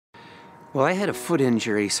Well, I had a foot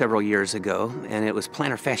injury several years ago, and it was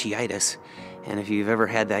plantar fasciitis. And if you've ever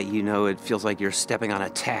had that, you know it feels like you're stepping on a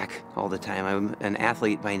tack all the time. I'm an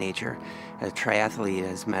athlete by nature, a triathlete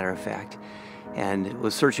as a matter of fact, and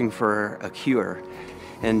was searching for a cure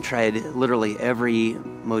and tried literally every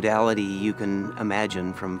modality you can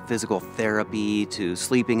imagine, from physical therapy to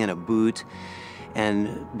sleeping in a boot.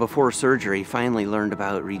 And before surgery, finally learned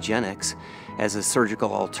about Regenix as a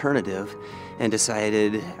surgical alternative and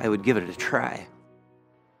decided I would give it a try.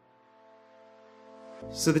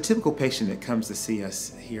 So the typical patient that comes to see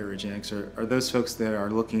us here at Regenix are those folks that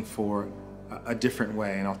are looking for a different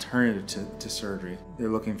way, an alternative to surgery. They're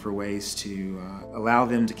looking for ways to allow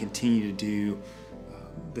them to continue to do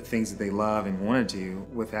the things that they love and want to do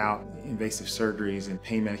without invasive surgeries and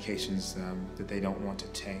pain medications that they don't want to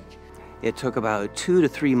take. It took about 2 to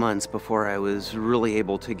 3 months before I was really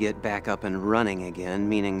able to get back up and running again,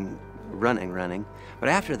 meaning running. But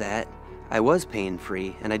after that, I was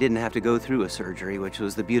pain-free and I didn't have to go through a surgery, which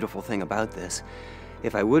was the beautiful thing about this.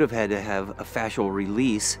 If I would have had to have a fascial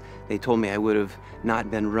release, they told me I would have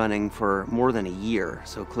not been running for more than a year,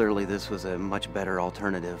 so clearly this was a much better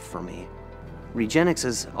alternative for me. Regenix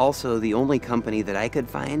is also the only company that I could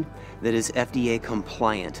find that is FDA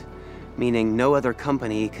compliant, meaning no other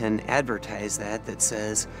company can advertise that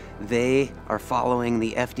says they are following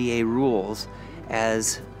the FDA rules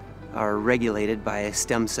as are regulated by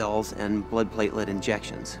stem cells and blood platelet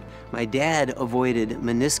injections. My dad avoided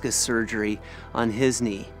meniscus surgery on his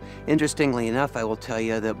knee. Interestingly enough, I will tell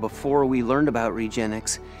you that before we learned about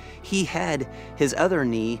Regenix, he had his other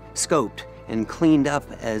knee scoped and cleaned up,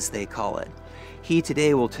 as they call it. He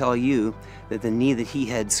today will tell you that the knee that he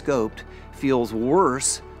had scoped feels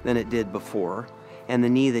worse than it did before, and the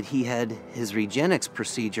knee that he had his Regenix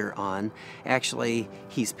procedure on, actually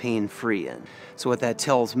he's pain-free in. So what that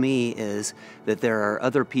tells me is that there are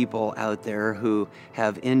other people out there who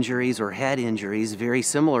have injuries or had injuries very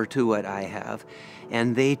similar to what I have,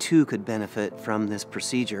 and they too could benefit from this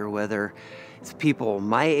procedure, whether it's people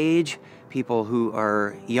my age, people who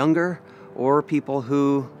are younger, or people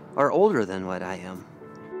who are older than what I am.